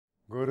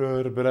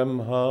Gurur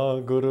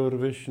Brahma, Gurur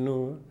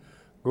Vishnu,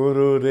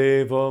 Guru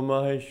Deva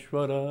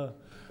Maheshwara,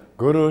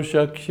 Guru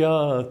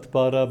Sakshat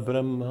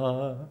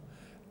Parabrahma,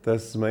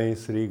 Tasmai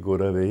Sri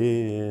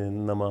Gurave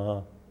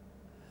Namaha.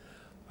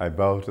 I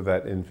bow to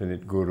that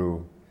infinite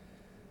Guru,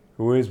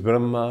 who is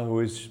Brahma, who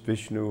is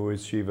Vishnu, who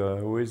is Shiva,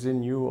 who is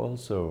in you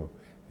also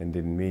and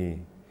in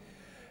me.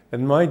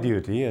 And my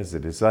duty as a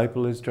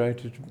disciple is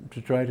to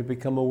try to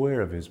become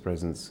aware of his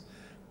presence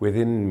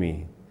within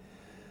me.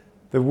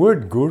 The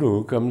word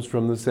guru comes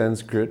from the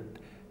Sanskrit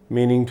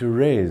meaning to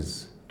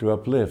raise, to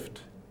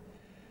uplift.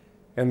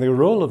 And the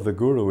role of the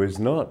guru is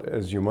not,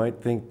 as you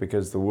might think,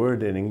 because the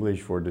word in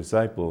English for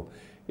disciple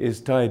is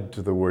tied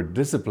to the word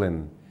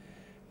discipline.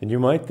 And you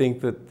might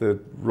think that the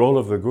role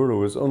of the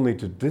guru is only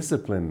to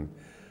discipline,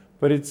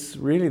 but it's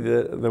really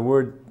the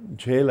word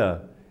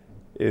chela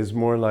is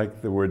more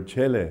like the word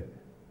chele,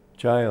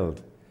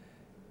 child.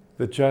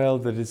 The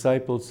child, the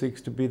disciple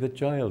seeks to be the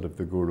child of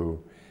the guru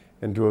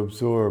and to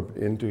absorb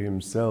into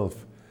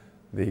himself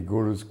the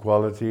guru's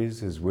qualities,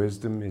 his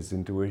wisdom, his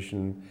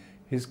intuition,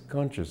 his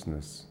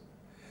consciousness.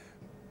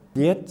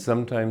 Yet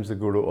sometimes the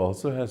guru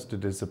also has to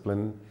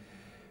discipline.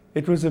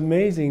 It was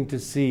amazing to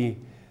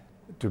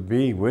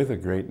be with a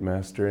great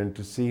master and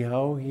to see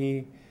how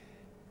he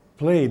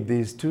played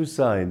these two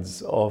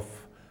sides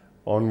off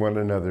on one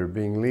another,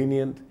 being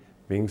lenient,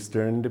 being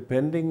stern,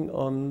 depending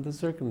on the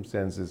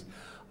circumstances.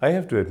 I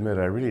have to admit,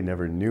 I really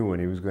never knew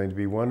when he was going to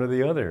be one or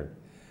the other.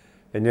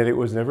 And yet it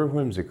was never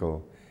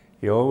whimsical.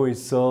 He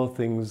always saw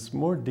things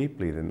more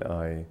deeply than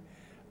I.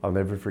 I'll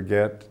never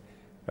forget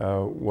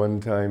one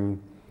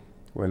time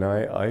when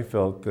I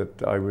felt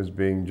that I was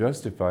being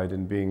justified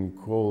in being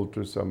cold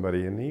to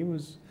somebody, and he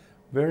was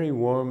very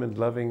warm and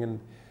loving,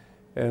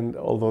 and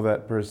although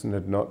that person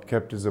had not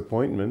kept his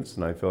appointments,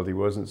 and I felt he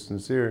wasn't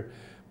sincere,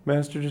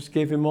 Master just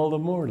gave him all the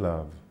more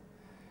love.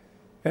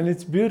 And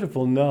it's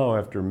beautiful now,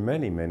 after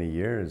many, many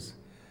years,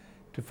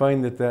 to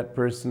find that that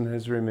person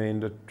has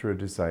remained a true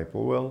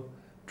disciple. Well,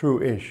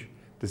 true-ish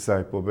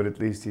disciple, but at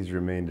least he's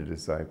remained a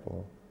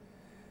disciple.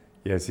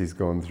 Yes, he's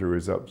gone through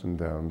his ups and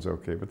downs,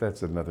 okay, but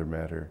that's another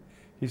matter.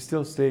 He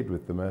still stayed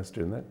with the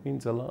Master, and that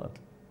means a lot.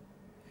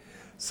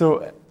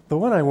 So, the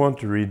one I want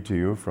to read to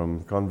you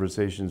from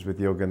Conversations with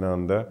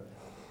Yogananda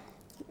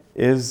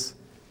is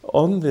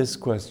on this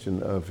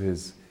question of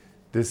his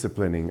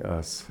disciplining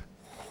us.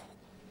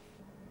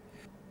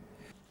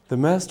 The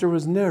Master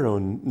was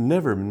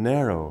never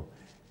narrow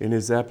in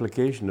his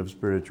application of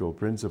spiritual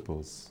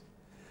principles.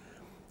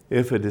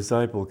 If a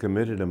disciple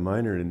committed a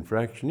minor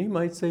infraction, he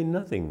might say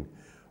nothing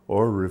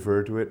or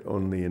refer to it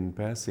only in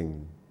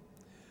passing.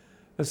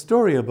 A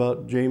story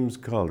about James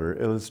Collar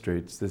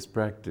illustrates this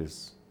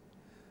practice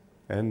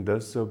and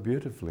does so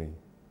beautifully.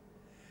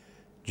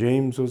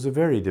 James was a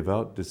very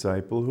devout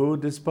disciple who,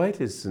 despite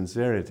his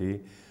sincerity,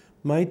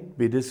 might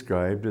be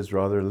described as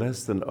rather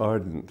less than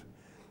ardent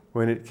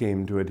when it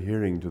came to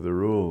adhering to the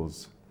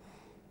rules.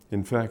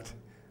 In fact,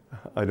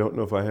 I don't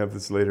know if I have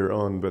this later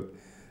on, but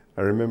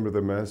I remember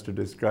the Master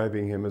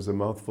describing him as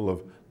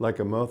like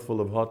a mouthful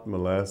of hot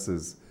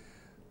molasses,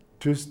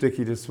 too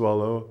sticky to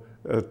swallow,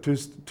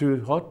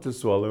 too hot to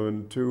swallow,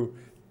 and too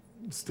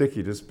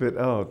sticky to spit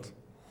out.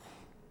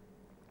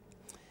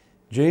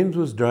 James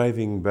was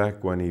driving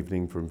back one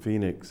evening from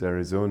Phoenix,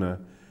 Arizona,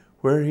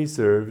 where he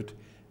served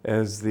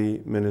as the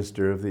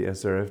minister of the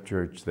SRF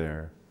church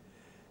there.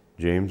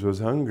 James was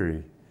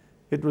hungry.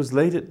 It was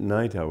late at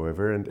night,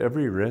 however, and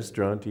every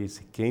restaurant he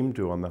came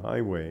to on the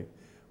highway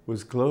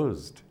was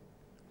closed.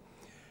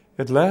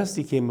 At last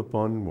he came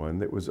upon one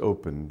that was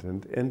opened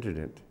and entered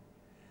it.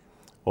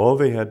 All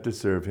they had to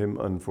serve him,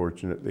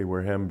 unfortunately,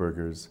 were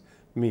hamburgers,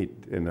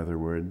 meat, in other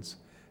words,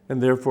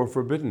 and therefore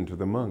forbidden to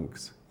the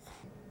monks.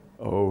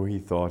 Oh, he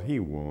thought, he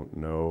won't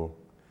know.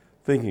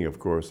 Thinking, of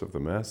course, of the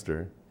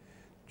Master,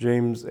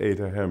 James ate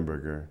a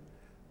hamburger.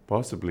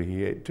 Possibly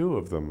he ate two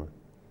of them.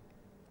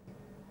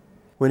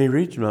 When he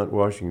reached Mount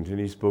Washington,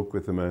 he spoke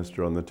with the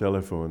Master on the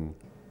telephone.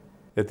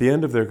 At the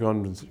end of their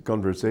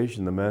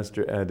conversation, the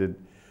Master added,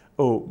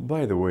 "Oh,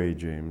 by the way,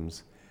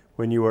 James,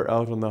 when you are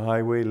out on the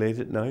highway late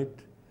at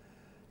night,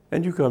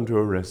 and you come to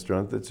a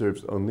restaurant that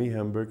serves only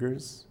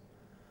hamburgers,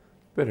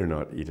 better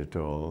not eat at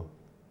all."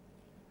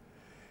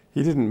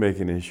 He didn't make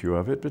an issue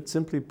of it, but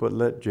simply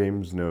let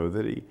James know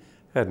that he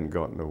hadn't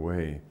gotten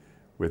away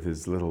with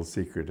his little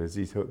secret as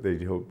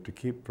they'd hoped to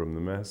keep from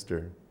the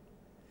Master.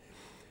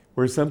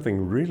 Where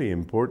something really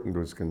important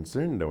was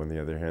concerned, on the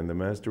other hand, the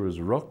Master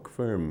was rock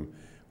firm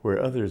where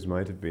others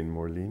might have been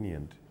more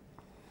lenient.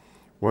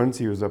 Once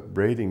he was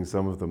upbraiding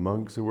some of the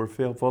monks who were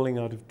falling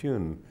out of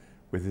tune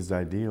with his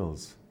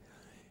ideals.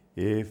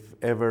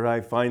 "If ever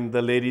I find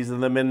the ladies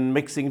and the men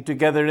mixing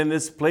together in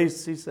this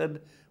place," he said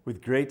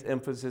with great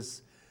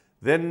emphasis,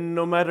 "then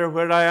no matter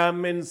where I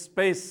am in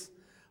space,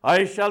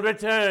 I shall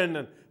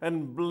return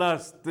and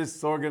blast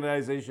this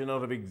organization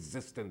out of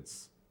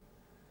existence."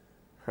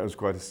 That was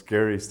quite a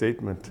scary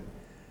statement.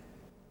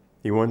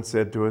 He once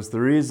said to us,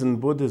 "The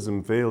reason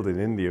Buddhism failed in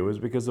India was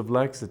because of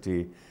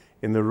laxity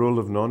in the rule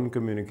of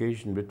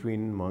non-communication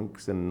between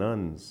monks and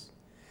nuns.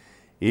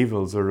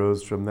 Evils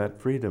arose from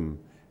that freedom,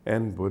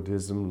 and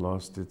Buddhism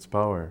lost its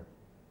power.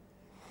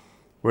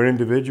 Where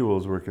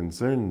individuals were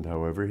concerned,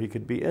 however, he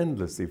could be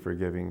endlessly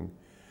forgiving.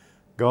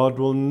 God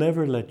will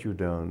never let you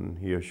down,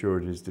 he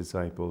assured his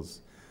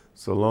disciples,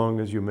 so long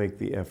as you make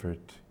the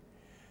effort.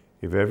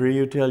 If ever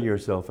you tell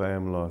yourself, I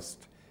am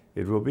lost,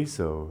 it will be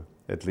so,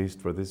 at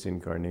least for this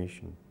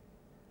incarnation.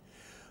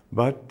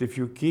 But if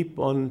you keep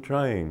on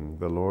trying,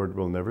 the Lord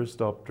will never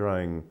stop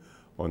trying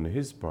on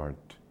his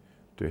part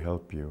to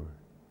help you.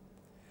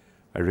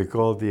 I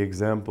recalled the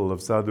example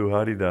of Sadhu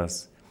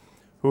Haridas,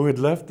 who had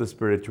left the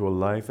spiritual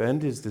life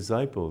and his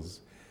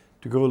disciples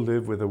to go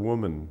live with a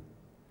woman.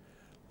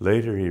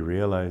 Later he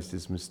realized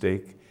his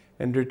mistake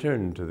and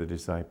returned to the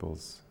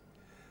disciples.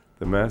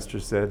 The master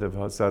said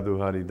of Sadhu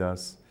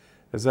Haridas,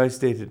 as I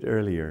stated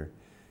earlier,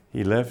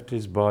 he left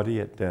his body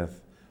at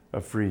death,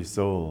 a free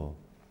soul.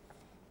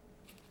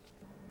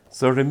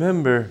 So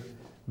remember,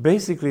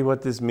 basically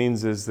what this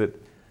means is that,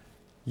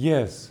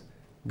 yes,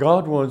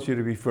 God wants you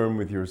to be firm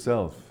with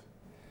yourself,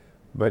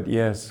 but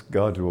yes,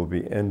 God will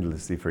be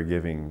endlessly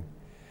forgiving.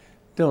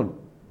 Don't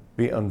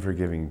be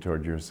unforgiving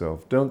toward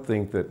yourself. Don't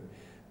think that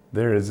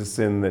there is a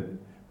sin that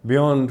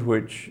beyond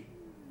which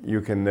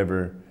you can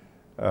never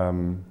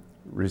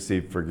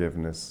receive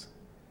forgiveness.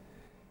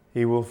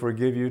 He will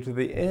forgive you to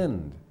the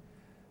end,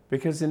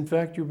 because in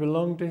fact you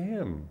belong to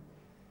him.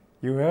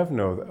 You have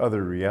no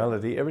other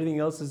reality. Everything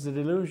else is a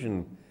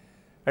delusion.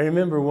 I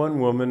remember one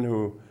woman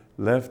who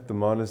left the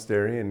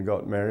monastery and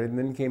got married and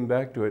then came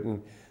back to it,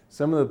 and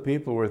some of the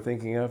people were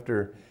thinking,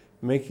 after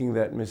making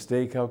that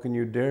mistake, how can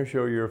you dare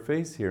show your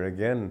face here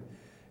again?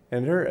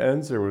 And her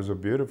answer was a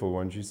beautiful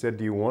one. She said,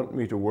 do you want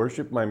me to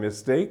worship my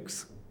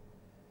mistakes?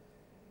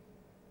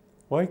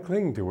 Why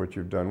cling to what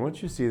you've done?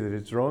 Once you see that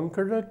it's wrong,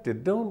 correct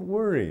it. Don't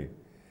worry.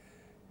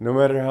 No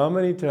matter how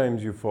many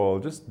times you fall,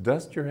 just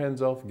dust your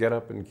hands off, get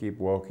up and keep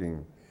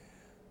walking.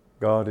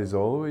 God is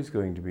always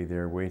going to be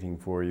there waiting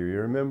for you. You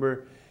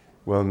remember,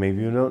 well,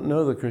 maybe you don't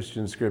know the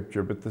Christian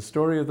scripture, but the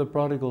story of the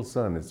prodigal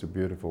son is a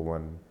beautiful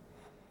one.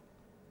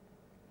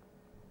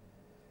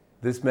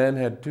 This man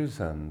had two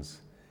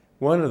sons.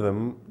 One of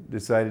them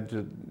decided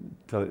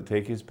to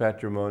take his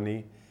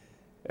patrimony,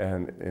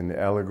 and in the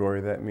allegory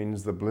that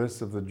means the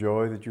bliss of the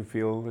joy that you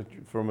feel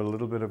from a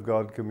little bit of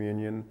God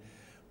communion.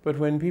 But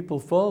when people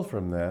fall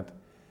from that,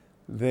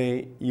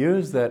 they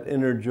use that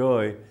inner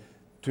joy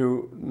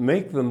to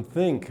make them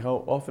think,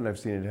 how often I've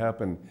seen it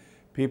happen,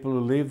 people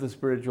who leave the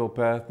spiritual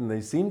path and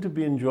they seem to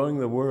be enjoying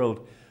the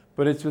world,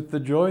 but it's with the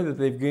joy that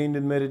they've gained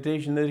in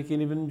meditation that they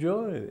can even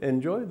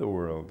enjoy the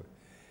world.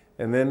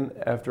 And then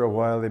after a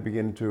while they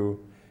begin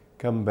to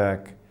come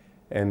back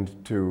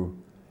and to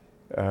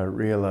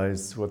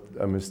realize what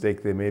a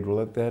mistake they made.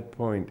 Well, at that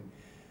point,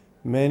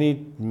 it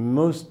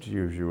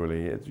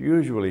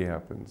usually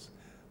happens.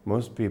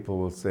 Most people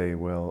will say,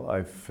 well,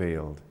 I've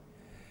failed.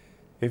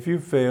 If you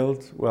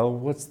failed, well,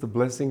 what's the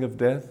blessing of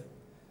death?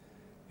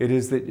 It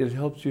is that it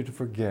helps you to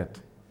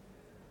forget,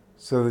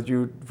 so that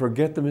you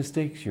forget the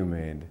mistakes you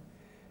made,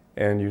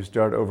 and you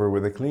start over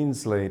with a clean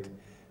slate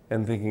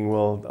and thinking,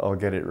 well, I'll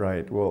get it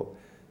right. Well,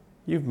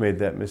 you've made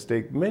that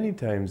mistake many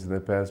times in the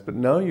past, but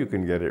now you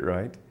can get it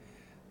right.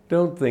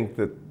 Don't think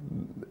that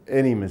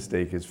any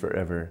mistake is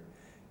forever.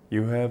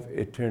 You have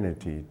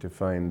eternity to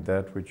find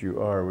that which you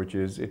are, which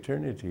is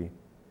eternity.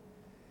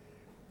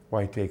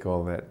 Why take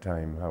all that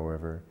time,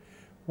 however?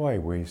 Why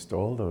waste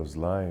all those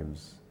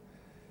lives?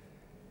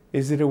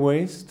 Is it a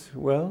waste?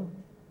 Well,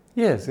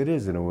 yes, it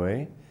is in a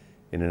way.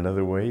 In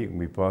another way, you can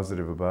be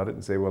positive about it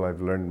and say, well,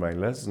 I've learned my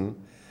lesson.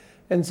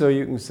 And so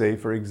you can say,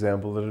 for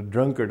example, that a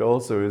drunkard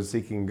also is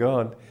seeking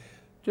God,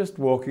 just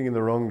walking in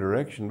the wrong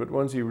direction. But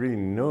once he really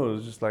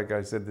knows, just like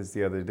I said this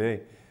the other day,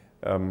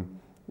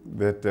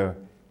 that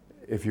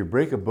if you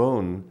break a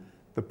bone,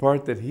 the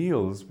part that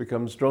heals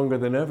becomes stronger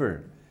than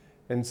ever.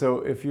 And so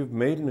if you've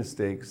made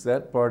mistakes,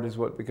 that part is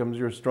what becomes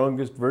your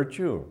strongest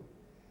virtue.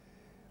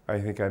 I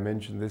think I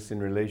mentioned this in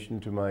relation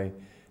to my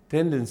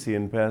tendency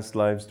in past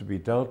lives to be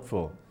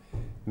doubtful.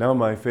 Now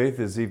my faith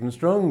is even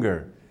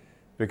stronger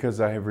because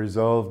I have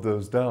resolved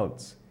those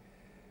doubts.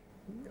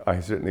 I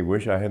certainly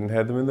wish I hadn't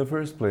had them in the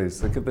first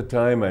place. Look at the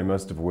time I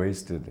must have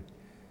wasted.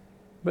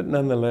 But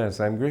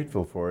nonetheless, I'm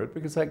grateful for it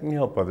because I can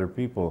help other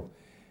people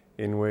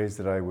in ways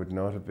that I would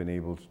not have been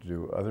able to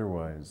do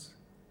otherwise.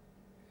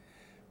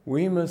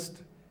 We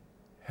must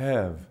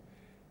have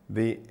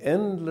the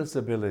endless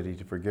ability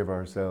to forgive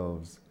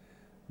ourselves,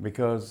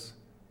 because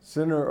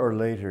sooner or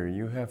later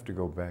you have to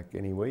go back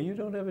anyway. You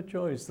don't have a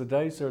choice. The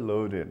dice are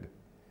loaded.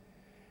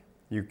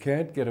 You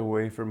can't get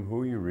away from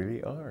who you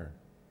really are.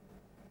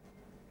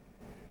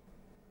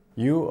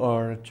 You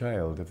are a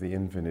child of the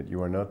infinite.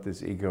 You are not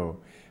this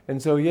ego.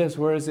 And so yes,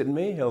 whereas it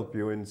may help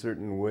you in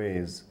certain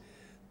ways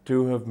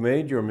to have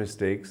made your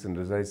mistakes, and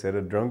as I said,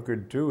 a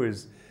drunkard too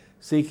is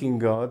seeking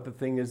God. The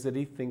thing is that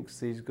he thinks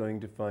he's going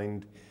to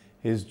find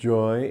his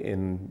joy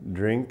in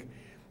drink,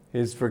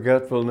 his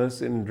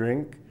forgetfulness in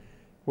drink,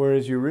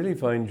 whereas you really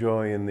find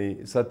joy in the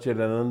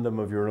Satchidanandam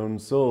of your own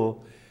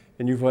soul,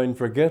 and you find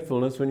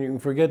forgetfulness when you can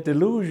forget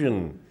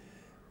delusion.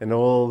 and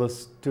all the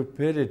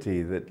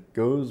stupidity that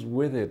goes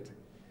with it,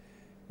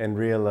 and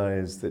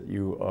realize that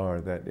you are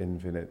that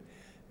infinite.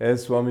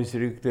 As Swami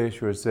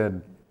Sri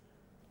said,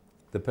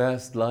 the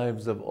past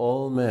lives of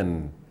all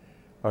men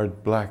are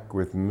black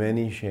with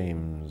many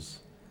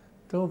shames.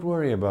 Don't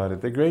worry about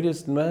it. The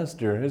greatest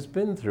master has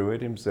been through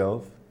it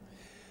himself.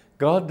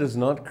 God does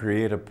not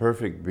create a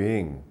perfect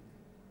being,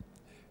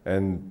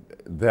 and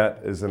that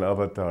is an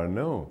avatar.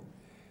 No.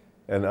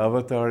 An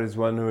avatar is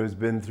one who has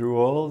been through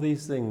all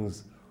these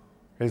things,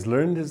 has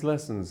learned his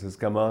lessons, has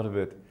come out of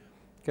it,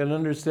 can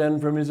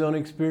understand from his own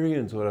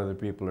experience what other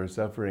people are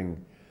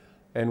suffering,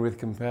 and with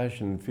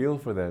compassion feel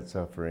for that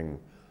suffering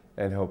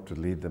and help to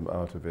lead them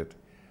out of it,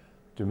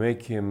 to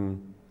make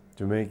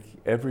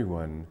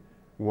everyone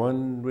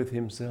one with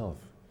himself.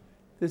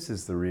 This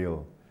is the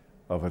real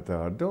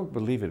avatar. Don't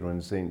believe it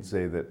when saints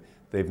say that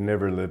they've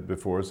never lived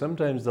before.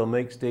 Sometimes they'll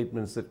make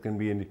statements that can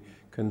be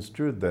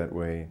construed that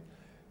way.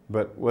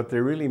 But what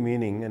they're really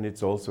meaning, and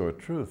it's also a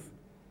truth,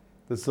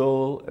 the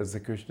soul, as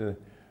Krishna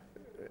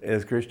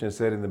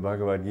said in the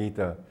Bhagavad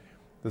Gita,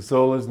 the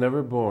soul is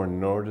never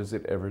born, nor does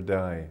it ever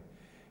die.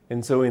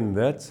 And so in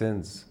that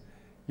sense,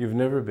 you've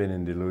never been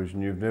in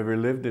delusion, you've never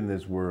lived in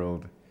this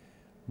world.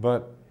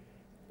 But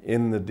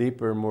in the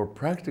deeper, more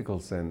practical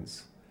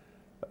sense,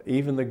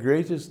 even the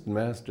greatest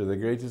master, the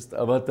greatest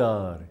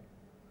avatar,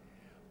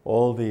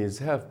 all these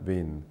have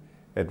been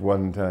at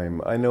one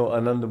time. I know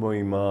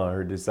Anandamoyi Ma,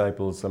 her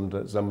disciples, some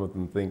of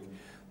them think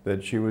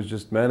that she was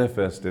just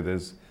manifested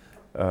as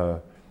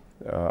out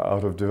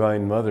of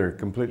Divine Mother,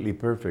 completely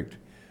perfect.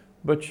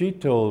 But she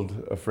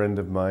told a friend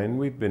of mine,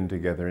 we've been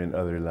together in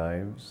other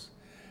lives.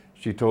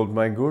 She told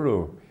my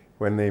guru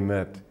when they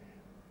met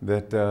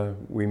that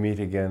we meet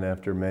again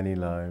after many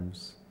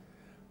lives.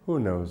 Who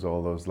knows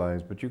all those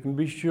lives? But you can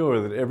be sure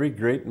that every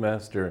great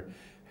master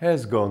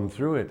has gone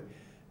through it.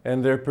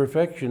 And their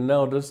perfection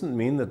now doesn't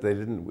mean that they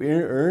didn't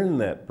earn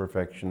that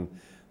perfection.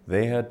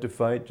 They had to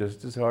fight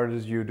just as hard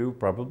as you do,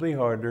 probably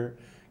harder,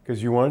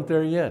 because you aren't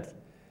there yet.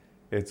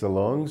 It's a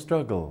long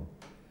struggle,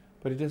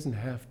 but it doesn't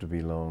have to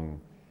be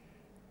long.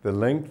 The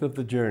length of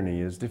the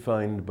journey is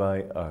defined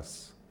by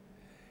us.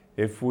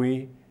 If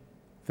we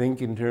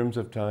think in terms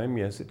of time,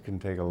 yes, it can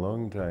take a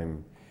long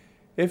time.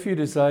 If you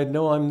decide,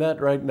 no, I'm that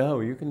right now,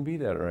 you can be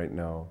that right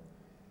now.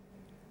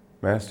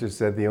 Master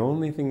said the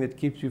only thing that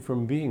keeps you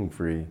from being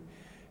free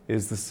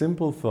is the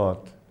simple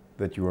thought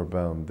that you are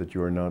bound, that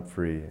you are not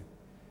free.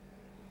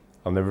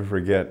 I'll never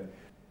forget,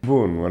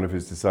 Boon, one of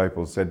his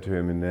disciples, said to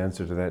him in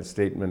answer to that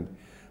statement,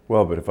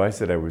 well, but if I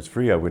said I was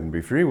free, I wouldn't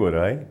be free, would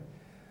I?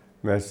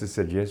 Master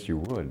said, yes, you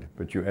would,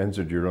 but you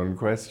answered your own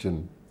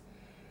question.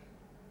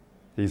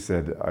 He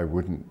said, I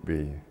wouldn't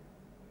be.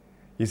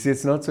 You see,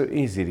 it's not so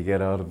easy to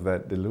get out of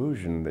that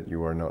delusion that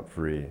you are not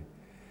free.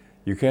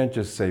 You can't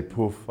just say,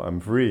 poof, I'm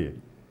free.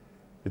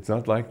 It's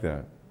not like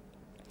that.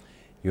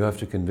 You have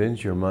to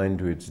convince your mind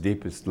to its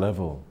deepest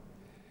level.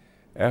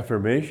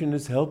 Affirmation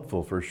is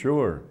helpful for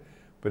sure,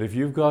 but if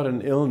you've got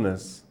an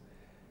illness,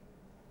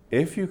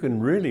 if you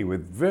can really,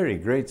 with very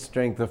great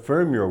strength,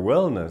 affirm your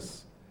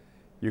wellness,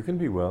 you can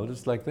be well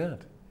just like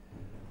that.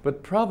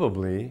 But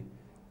probably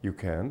you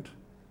can't,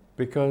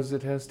 because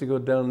it has to go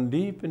down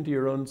deep into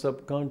your own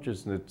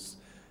subconsciousness.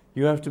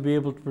 You have to be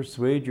able to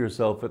persuade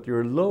yourself at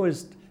your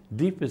lowest,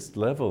 deepest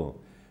level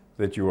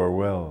that you are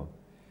well.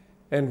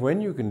 And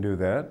when you can do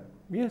that,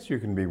 yes, you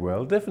can be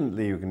well.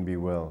 Definitely you can be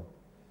well.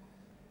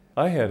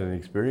 I had an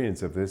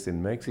experience of this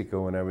in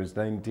Mexico when I was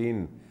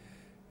 19.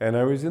 And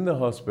I was in the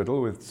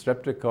hospital with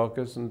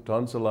streptococcus and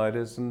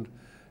tonsillitis and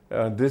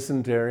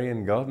dysentery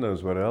and God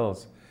knows what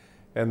else.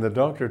 And the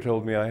doctor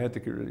told me I had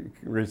to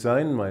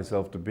resign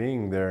myself to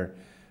being there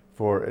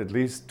for at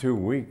least 2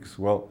 weeks.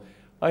 Well,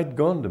 I'd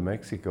gone to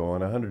Mexico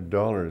on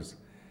 $100,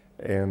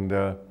 and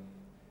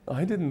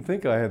I didn't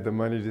think I had the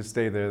money to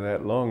stay there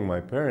that long. My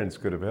parents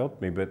could have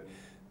helped me, but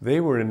they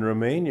were in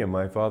Romania.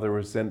 My father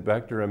was sent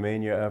back to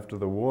Romania after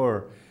the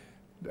war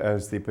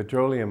as the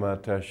petroleum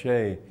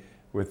attaché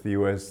with the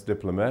U.S.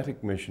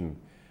 diplomatic mission.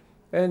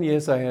 And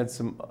yes, I had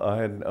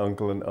an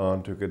uncle and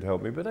aunt who could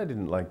help me, but I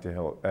didn't like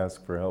to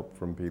ask for help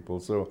from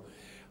people. So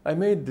I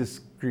made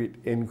discreet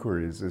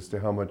inquiries as to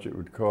how much it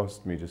would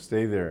cost me to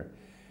stay there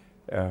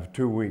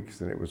 2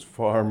 weeks, and it was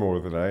far more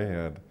than I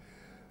had.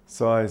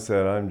 So I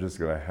said, I'm just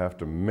going to have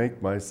to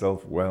make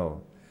myself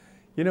well.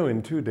 You know,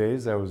 in 2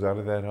 days I was out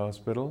of that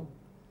hospital.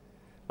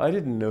 I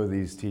didn't know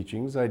these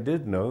teachings. I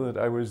did know that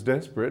I was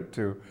desperate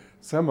to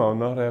somehow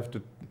not have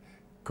to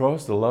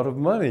cost a lot of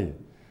money.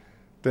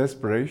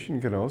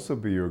 Desperation can also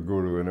be your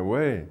guru in a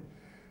way.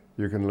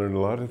 You can learn a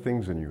lot of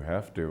things when you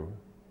have to.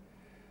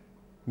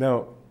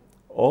 Now,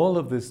 all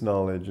of this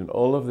knowledge and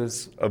all of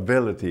this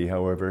ability,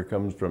 however,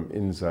 comes from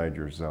inside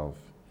yourself.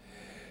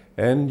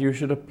 And you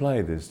should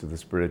apply this to the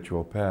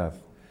spiritual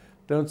path.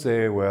 Don't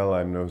say, well,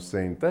 I'm no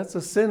saint. That's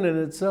a sin in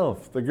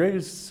itself. The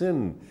greatest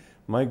sin,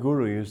 my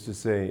guru used to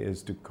say,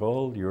 is to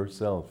call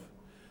yourself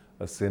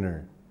a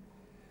sinner.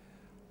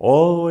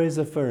 Always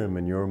affirm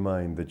in your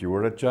mind that you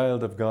are a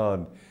child of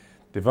God.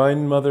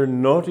 Divine Mother,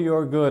 naughty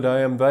or good, I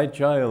am thy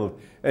child,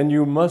 and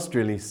you must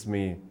release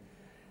me.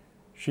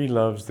 She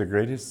loves the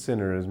greatest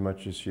sinner as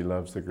much as she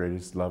loves the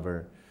greatest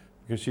lover,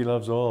 because she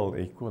loves all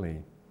equally.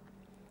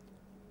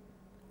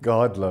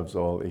 God loves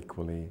all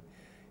equally.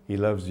 He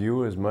loves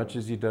you as much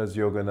as he does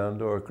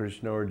Yogananda or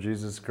Krishna or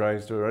Jesus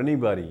Christ or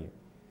anybody.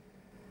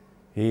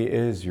 He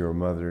is your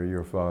mother,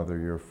 your father,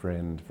 your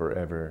friend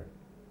forever.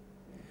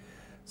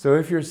 So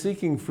if you're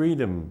seeking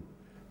freedom,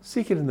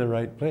 seek it in the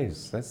right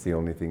place. That's the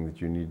only thing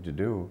that you need to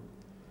do.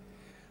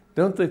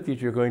 Don't think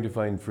that you're going to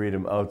find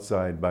freedom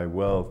outside by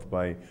wealth,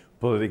 by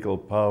political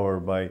power,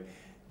 by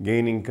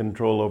gaining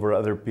control over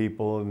other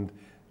people and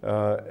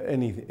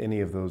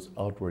any of those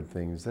outward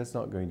things. That's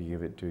not going to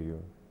give it to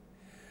you.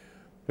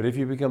 But if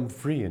you become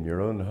free in your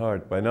own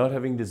heart by not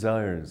having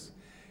desires,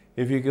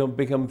 if you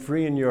become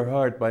free in your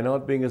heart by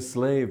not being a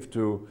slave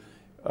to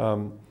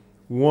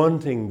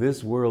wanting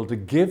this world to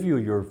give you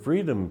your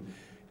freedom,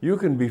 you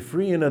can be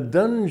free in a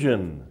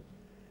dungeon.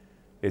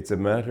 It's a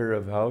matter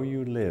of how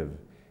you live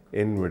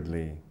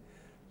inwardly.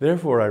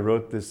 Therefore, I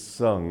wrote this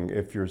song,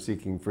 If You're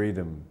Seeking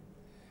Freedom.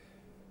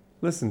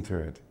 Listen to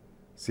it.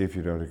 See if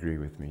you don't agree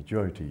with me.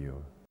 Joy to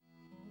you.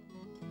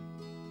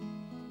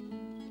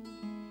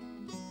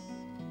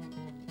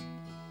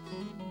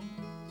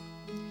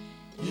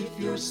 If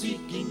you're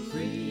seeking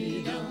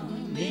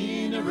freedom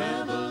in a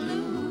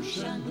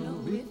revolution,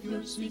 oh, if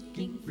you're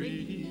seeking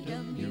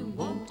freedom, you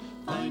won't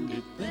find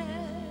it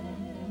there.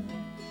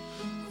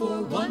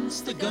 For once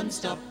the guns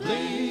stop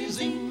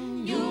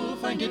blazing, you'll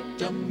find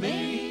it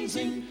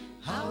amazing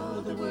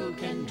how the world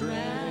can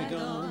drag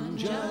on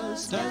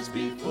just as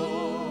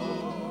before.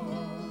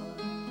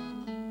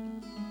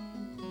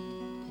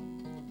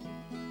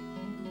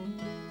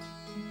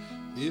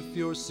 If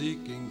you're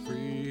seeking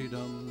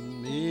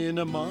freedom in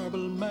a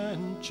marble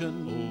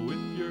mansion, oh,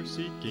 if you're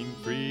seeking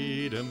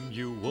freedom,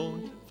 you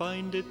won't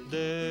find it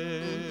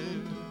there.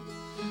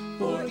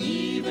 For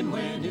even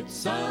when it's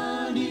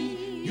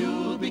sunny,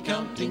 you'll be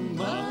counting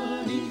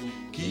money,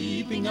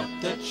 keeping up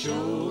that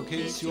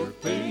showcase your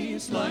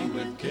face lined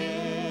with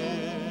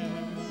care.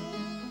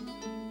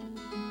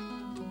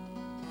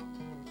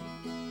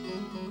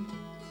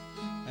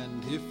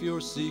 And if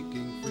you're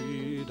seeking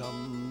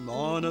freedom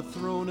on a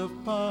throne of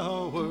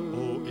power,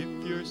 oh,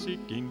 if you're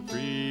seeking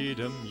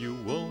freedom, you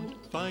won't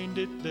find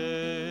it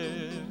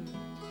there.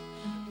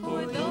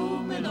 For though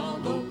men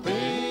all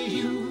obey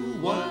you,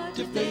 what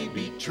if they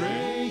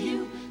betray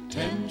you?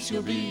 Tense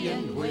you'll be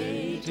and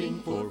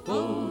waiting for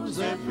foes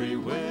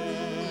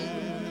everywhere.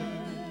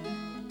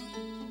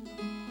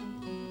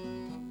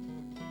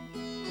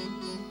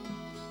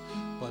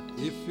 But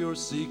if you're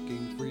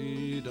seeking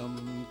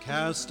freedom,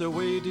 cast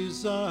away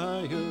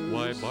desire.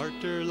 Why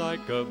barter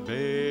like a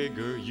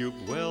beggar?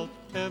 You've wealth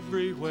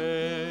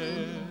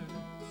everywhere.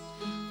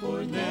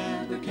 For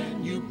never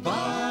can you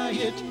buy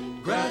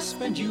it, grasp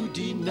and you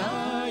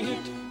deny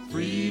it.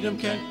 Freedom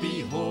can't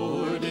be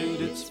hoarded,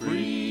 it's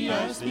free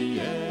as the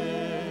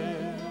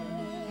air.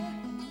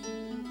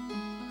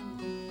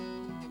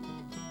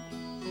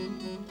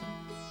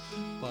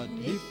 But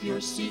if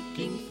you're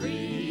seeking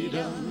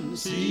freedom,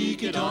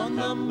 seek it on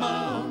the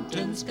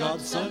mountains.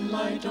 God's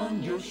sunlight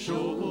on your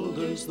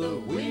shoulders, the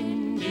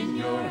wind in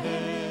your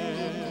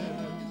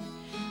hair.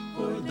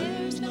 For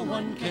there's no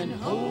one can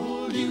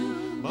hold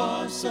you,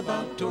 boss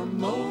about or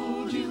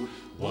mold you.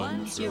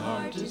 Once your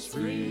heart is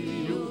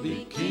free, you'll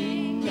be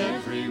king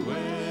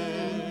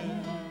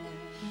everywhere.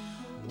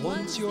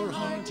 Once your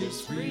heart is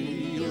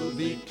free, you'll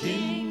be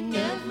king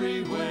everywhere.